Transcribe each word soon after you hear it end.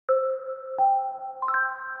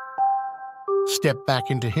step back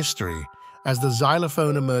into history as the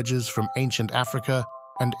xylophone emerges from ancient Africa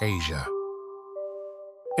and Asia.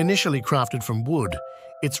 Initially crafted from wood,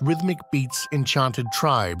 its rhythmic beats enchanted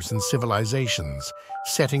tribes and civilizations,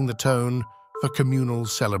 setting the tone for communal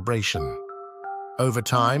celebration. Over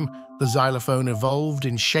time, the xylophone evolved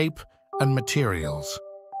in shape and materials.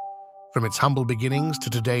 From its humble beginnings to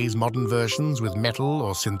today's modern versions with metal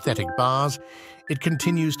or synthetic bars, it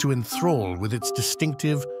continues to enthrall with its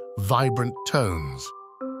distinctive, vibrant tones.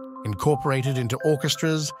 Incorporated into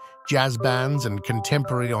orchestras, jazz bands, and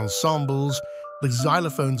contemporary ensembles, the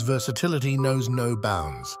xylophone's versatility knows no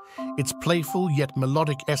bounds. Its playful yet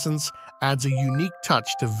melodic essence adds a unique touch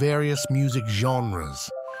to various music genres.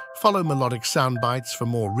 Follow Melodic Soundbites for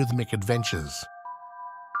more rhythmic adventures.